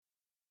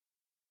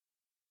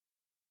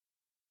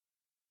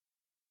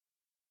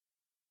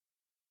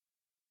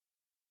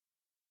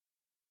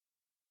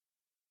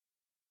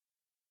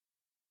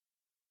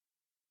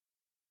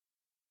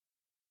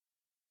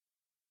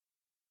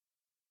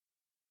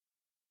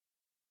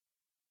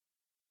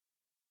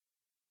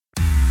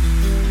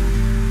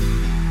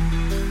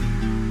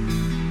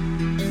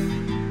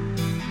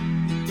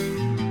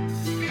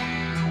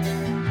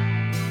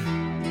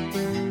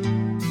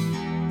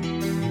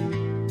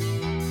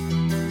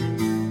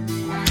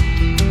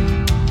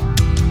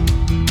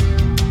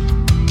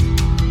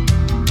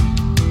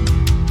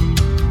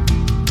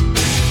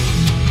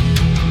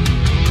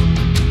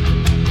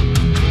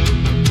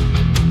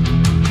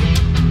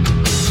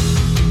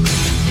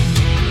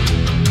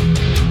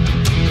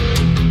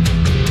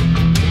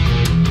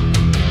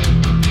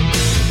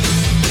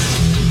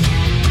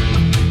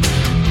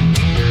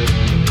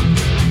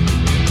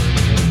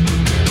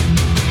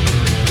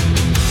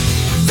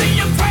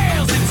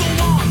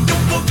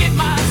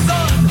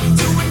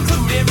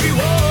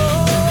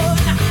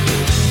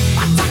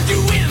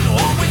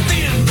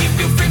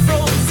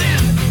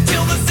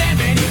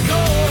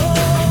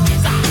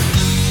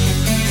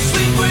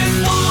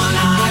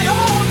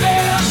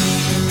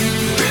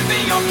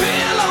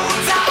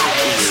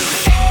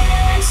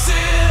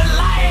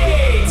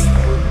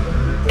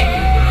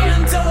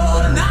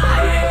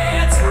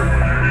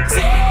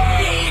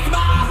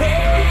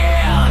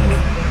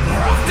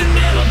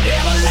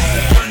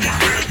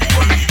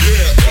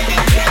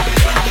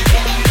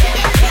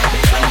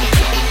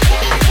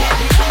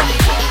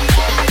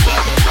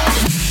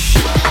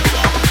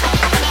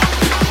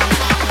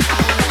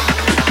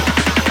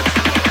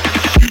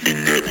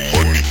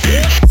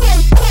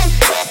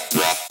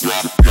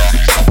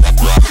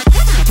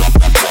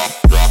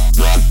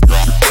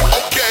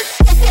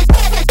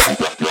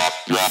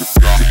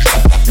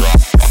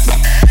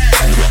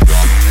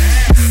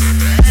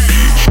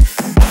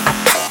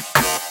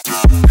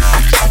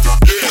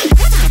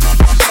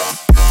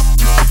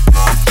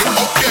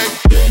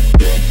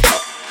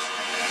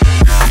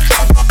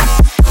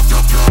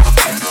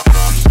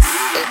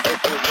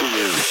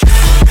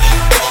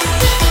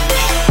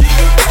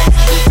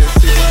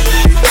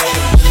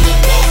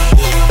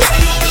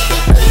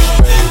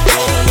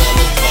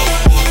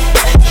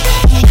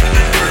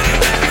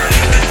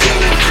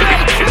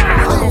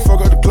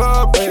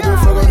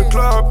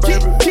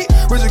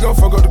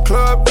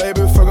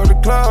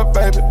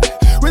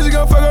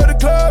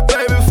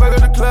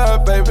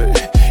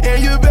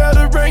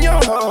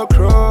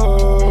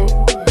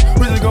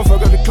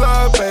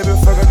club, baby.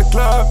 Fuck up the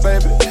club,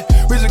 baby.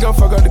 We just gon'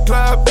 fuck up the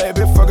club,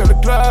 baby. Fuck up the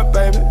club,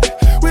 baby.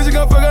 We just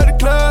gon' fuck up the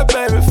club,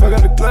 baby. Fuck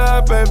up the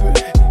club, baby.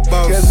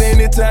 Cause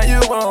anytime you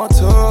want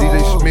to. DJ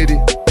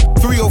Smitty.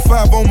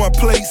 305 on my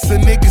plate, so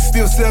niggas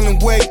still selling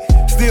weight.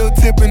 Still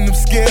tipping them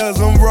scales,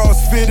 I'm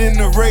Ross fit in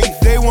the rate.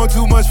 They want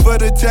too much for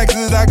the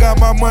taxes, I got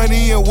my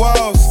money in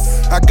walls.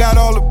 I got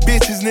all the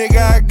bitches, nigga,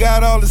 I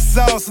got all the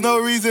sauce. No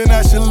reason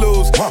I should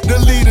lose,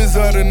 the leaders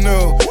of the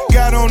know.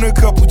 Got on a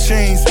couple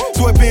chains,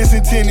 sweatpants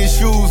and tennis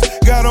shoes.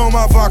 Got on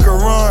my vodka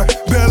run,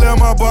 Bell Air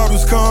my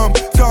bottles come.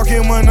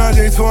 Talking menage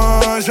a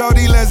trois,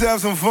 shawty let's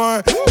have some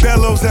fun.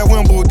 Bellows at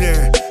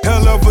Wimbledon,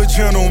 hell of a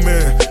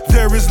gentleman.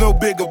 There is no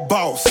bigger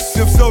boss,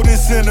 if so then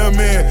send him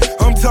in.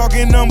 I'm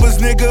talking numbers,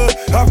 nigga,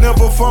 I've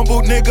never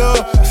fumbled,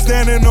 nigga.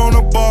 Standing on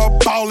the bar,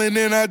 ballin'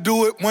 and I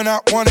do it when I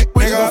want it,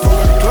 nigga. We just gon' fuck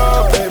up the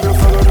club, baby.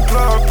 Fuck up the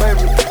club,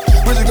 baby.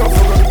 We just gon'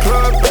 fuck up the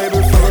club, baby.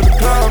 Fuck up the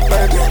club,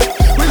 baby.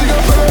 We just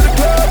gon' fuck up the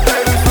club,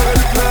 baby. Fuck up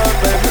the club,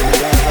 baby.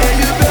 And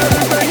you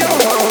better bring your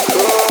whole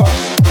club.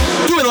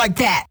 Do it like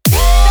that.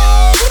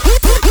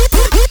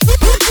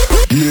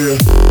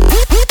 Yeah.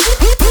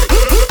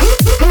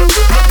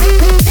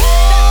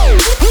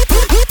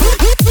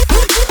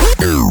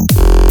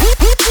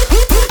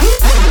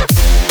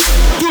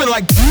 Do it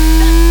like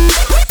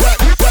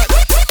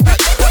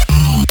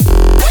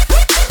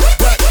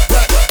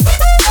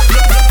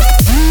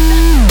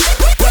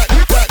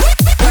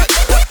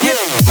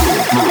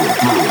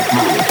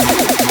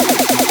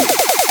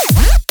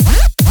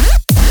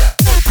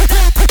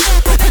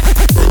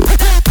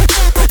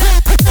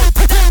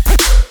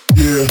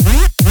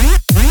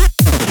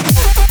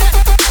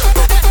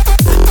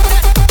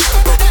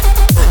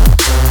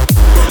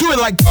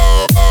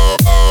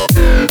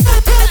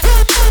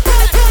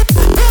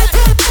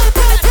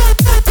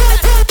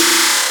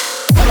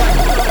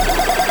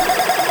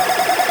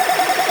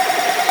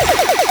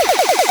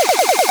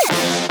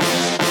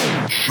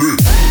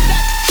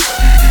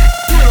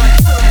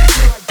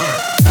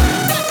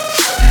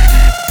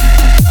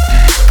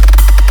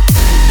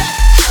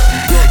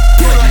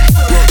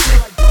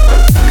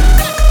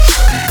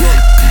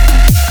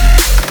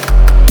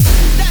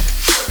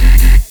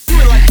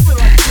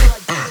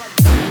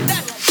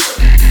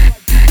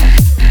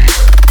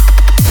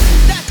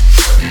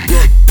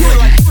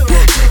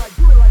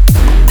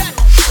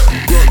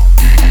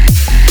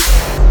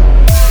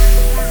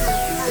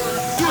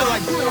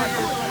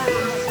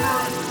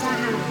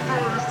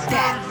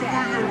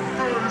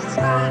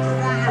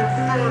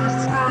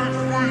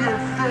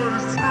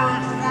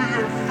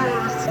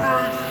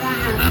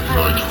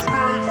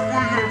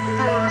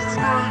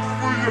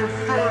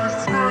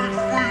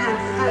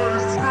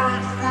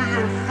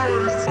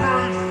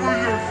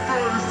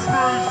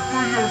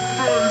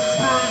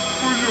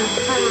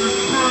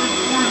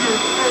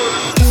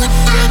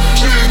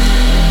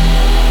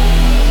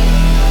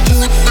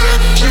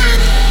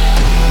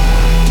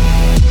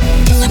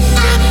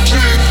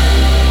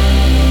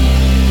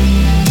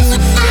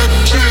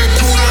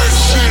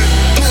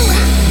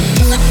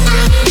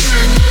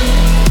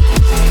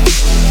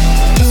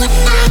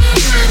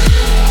Yeah.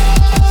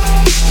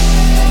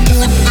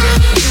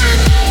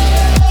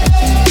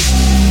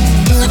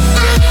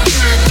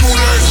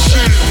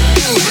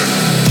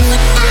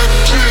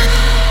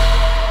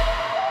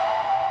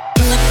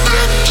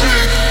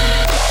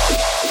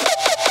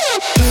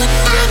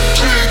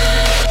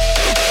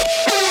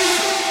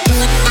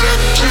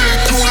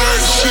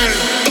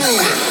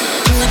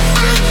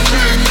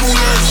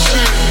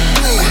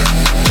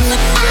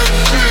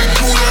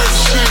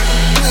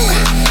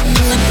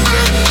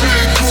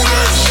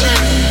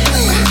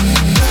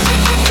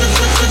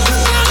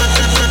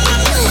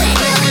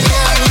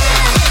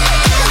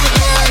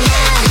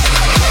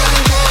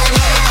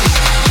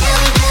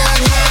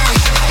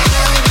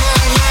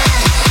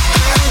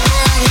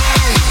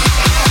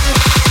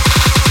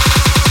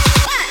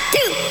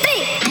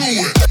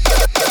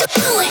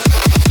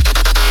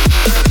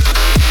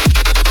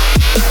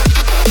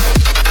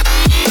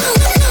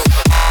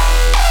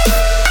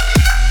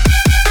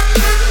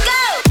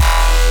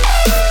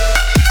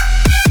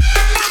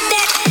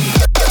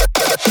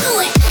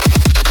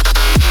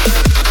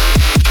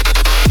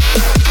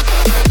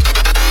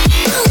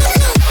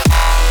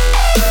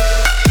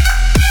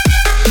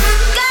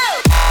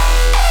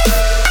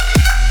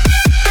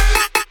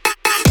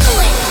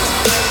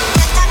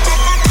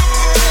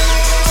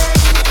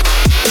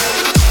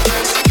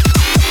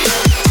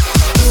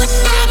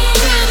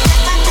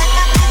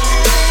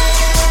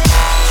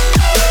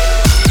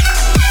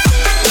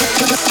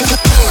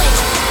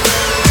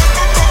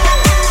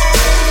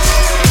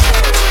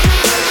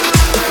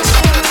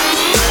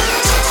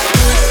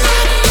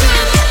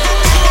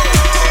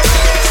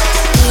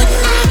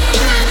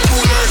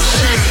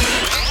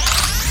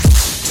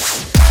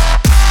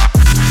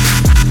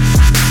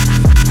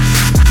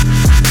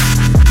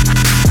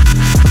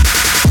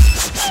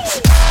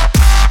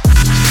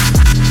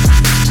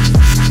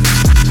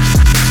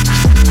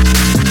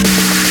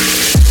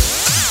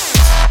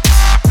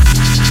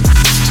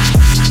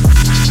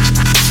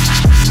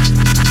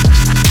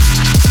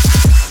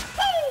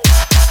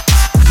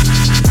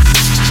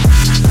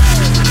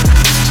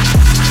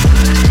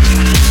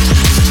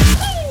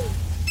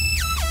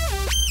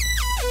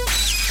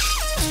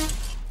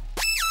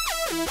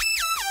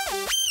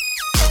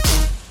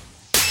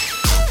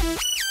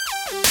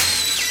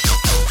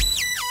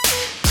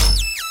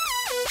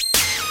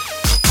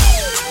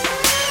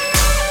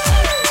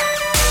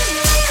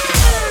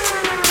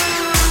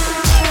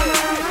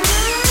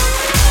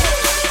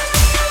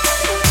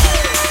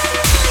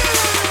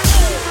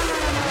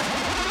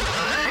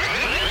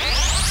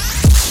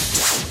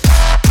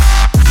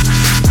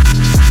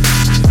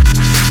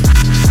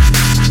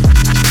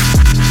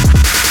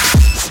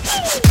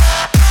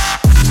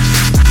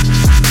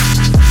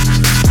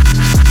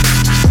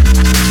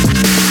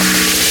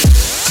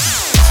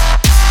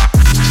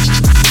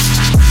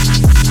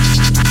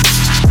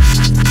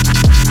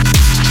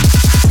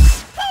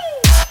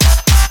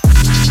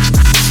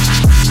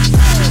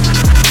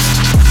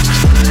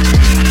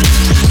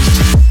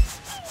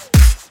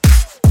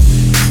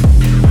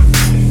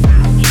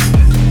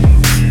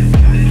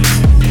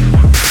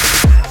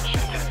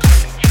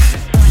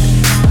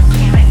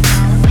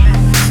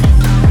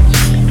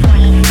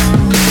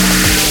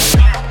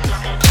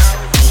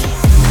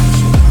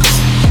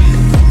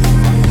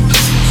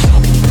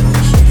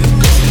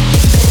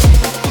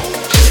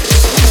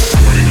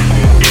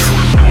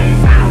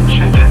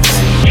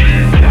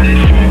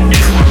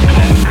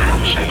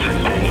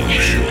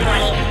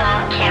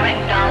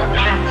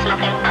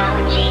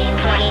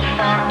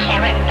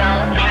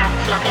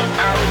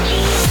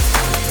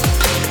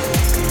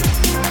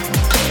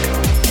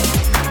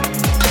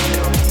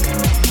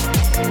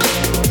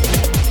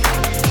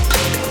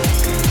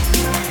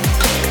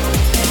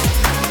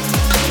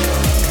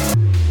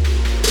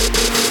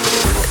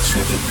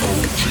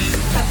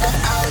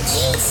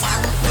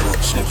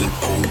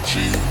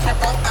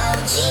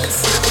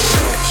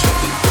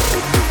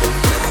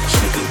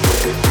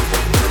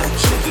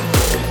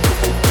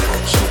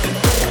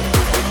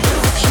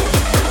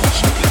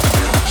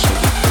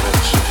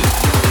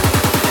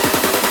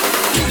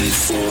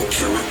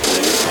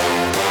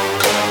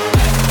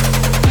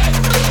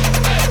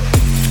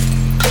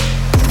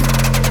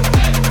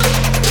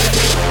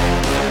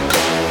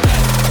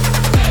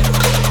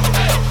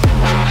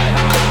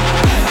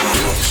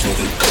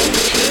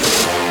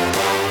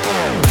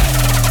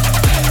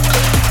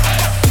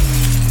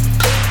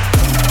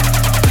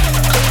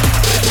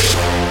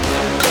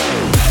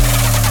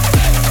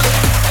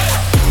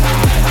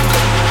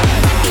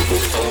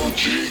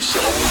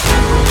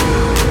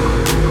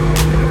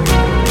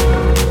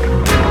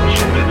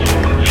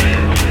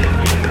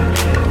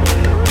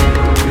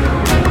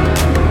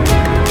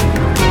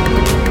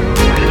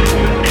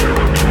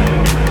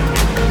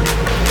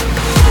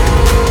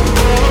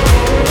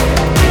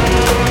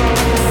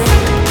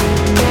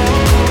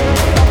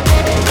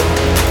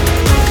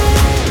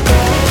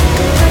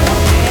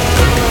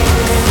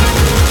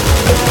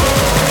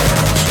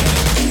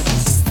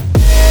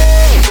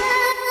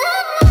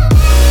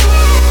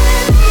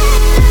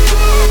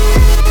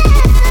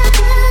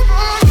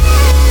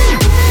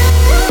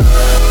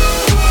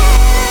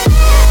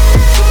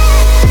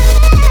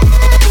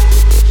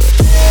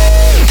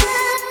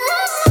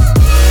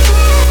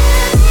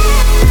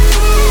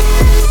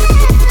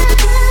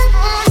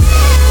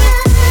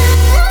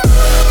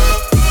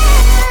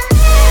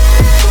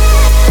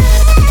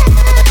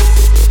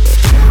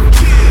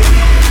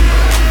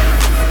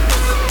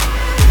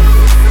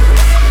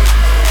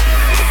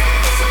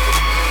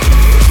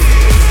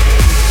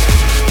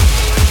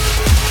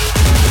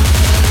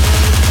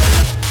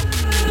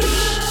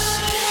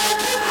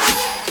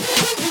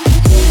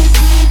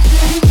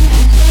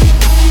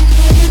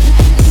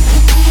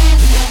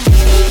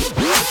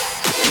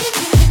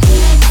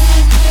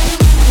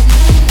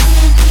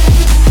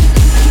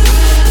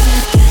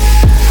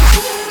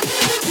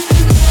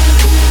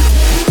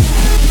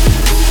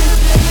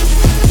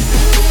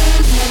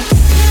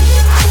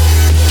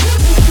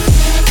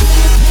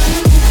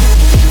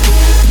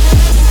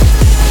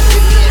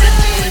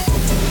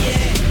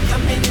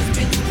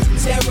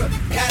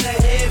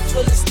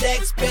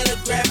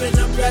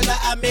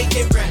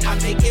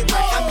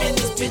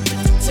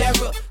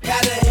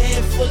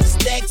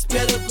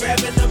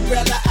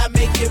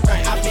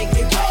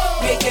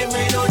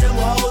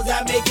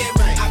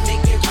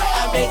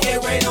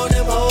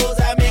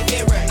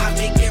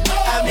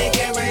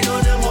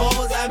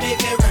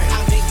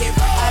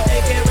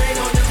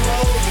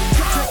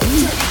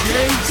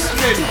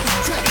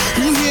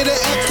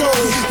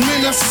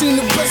 I've seen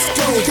the best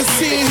go, cause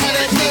seeing how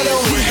that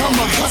meadow, I'm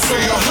a hustler,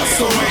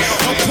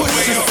 I'm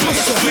pusher,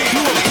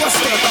 you a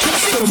buster,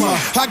 customer,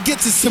 I get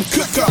to some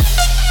cooker.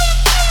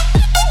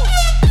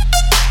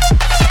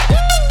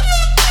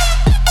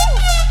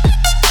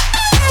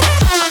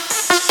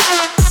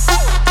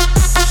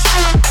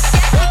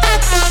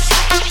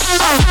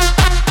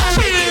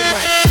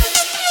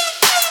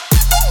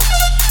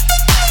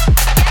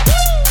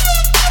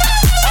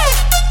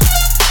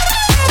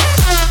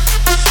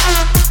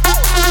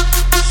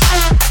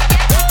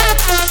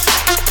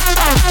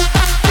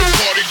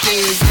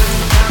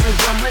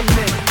 Diamonds on my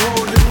neck,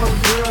 gold in my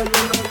girl,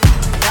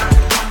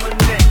 diamonds on my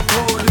neck,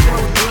 gold in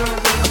my girl.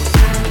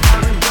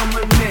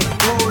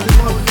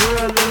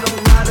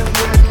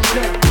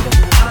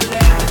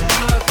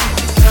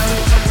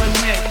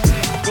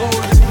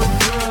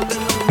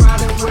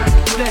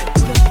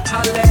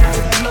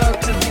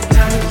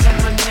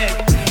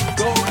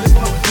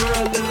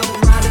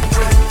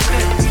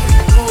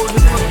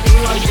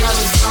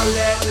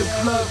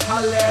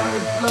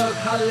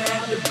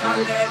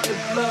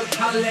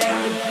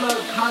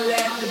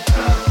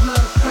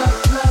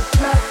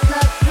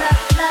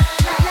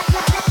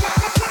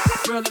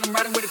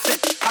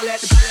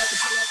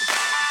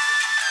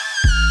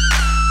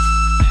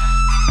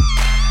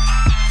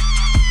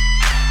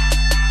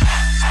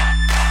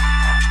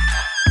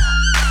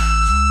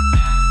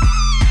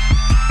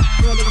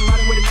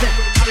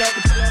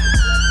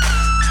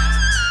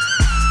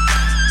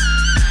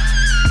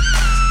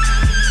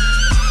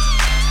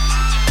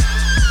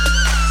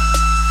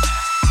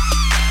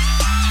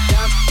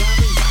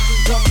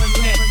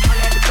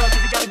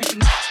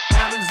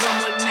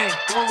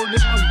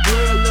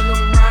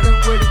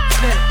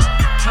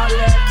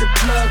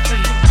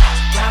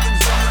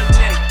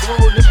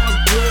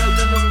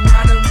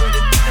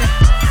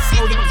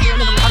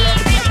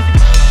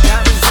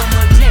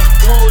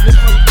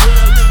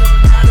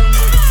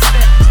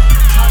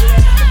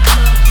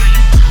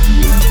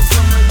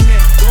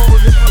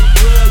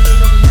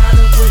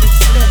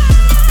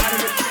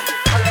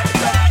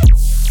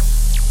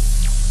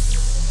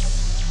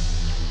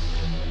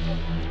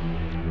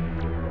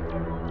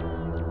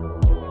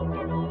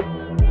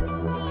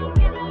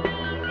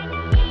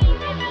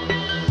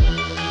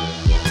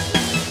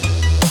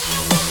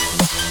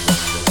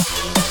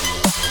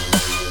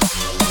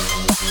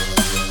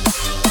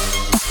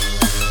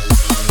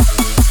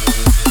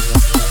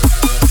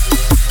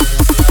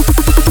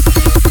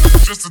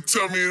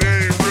 tell me they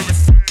ain't really.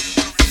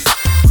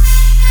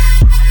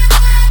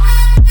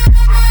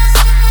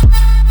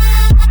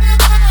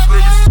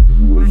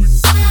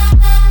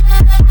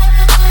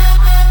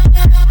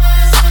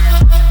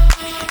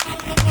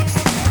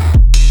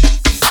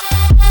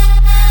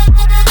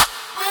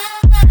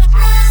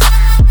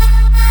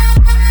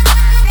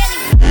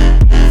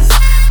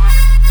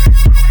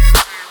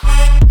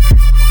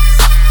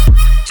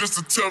 Just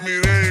to tell me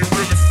they ain't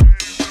really.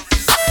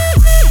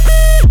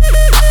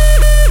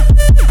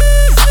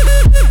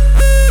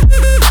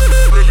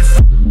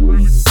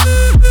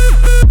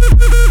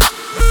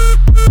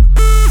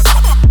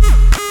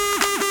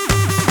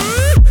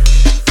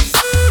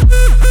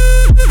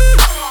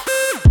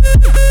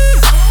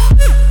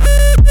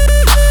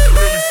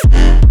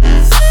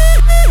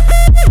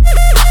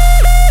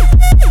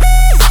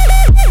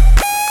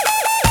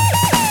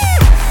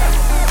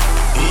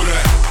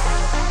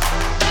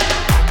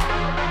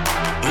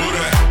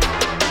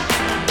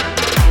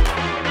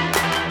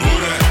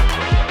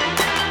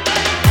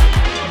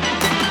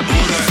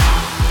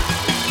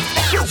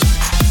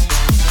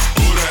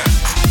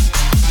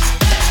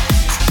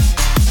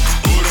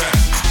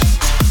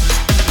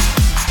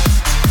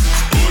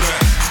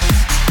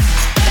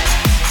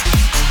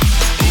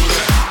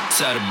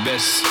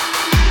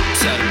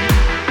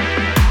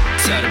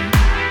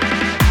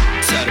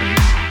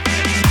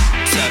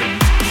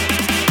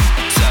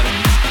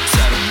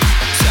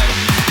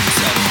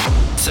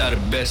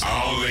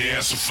 I only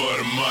answer for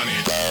the money.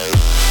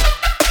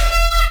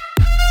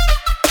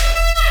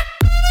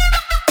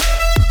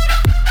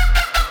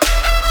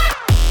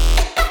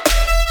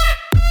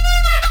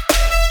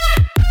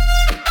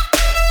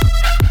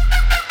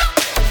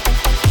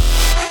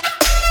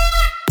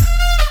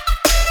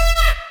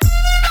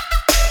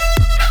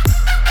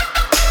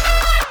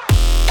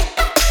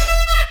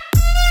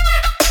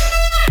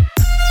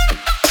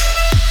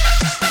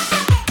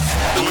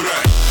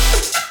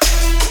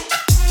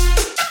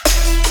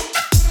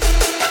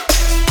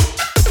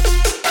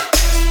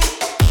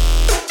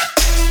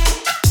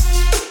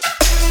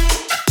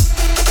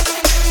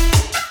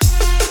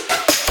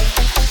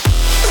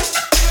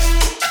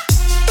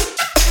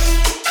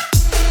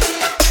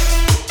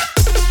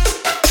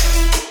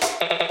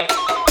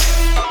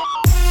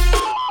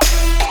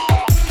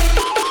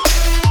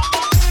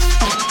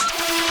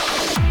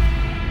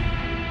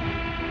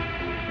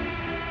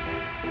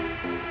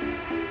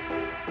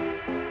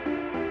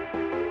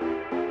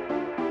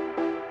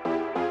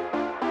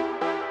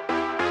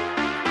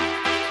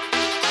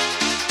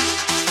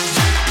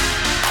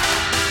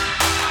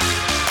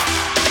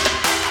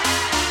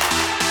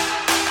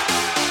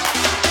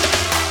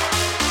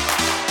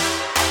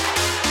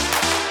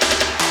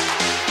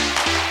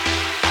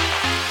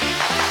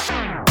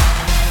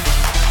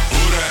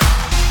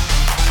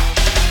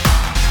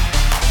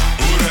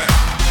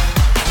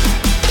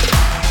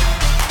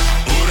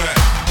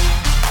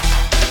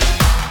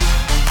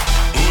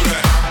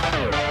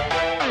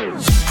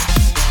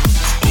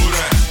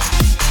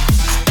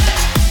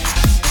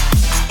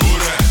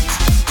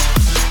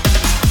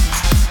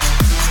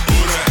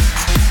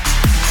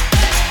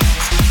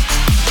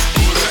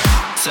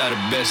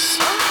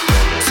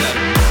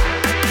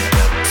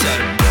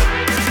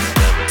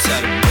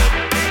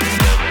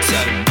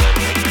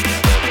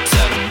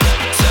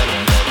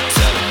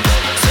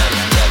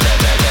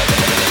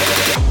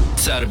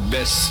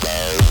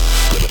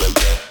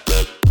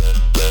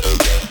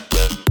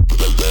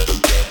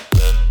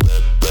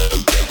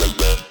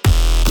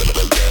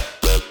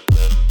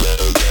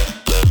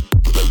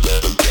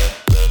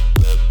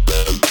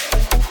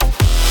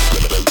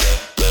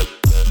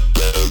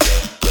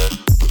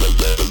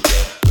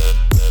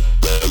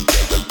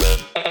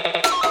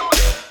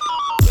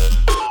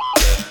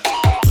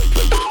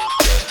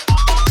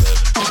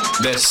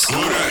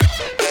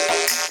 Best.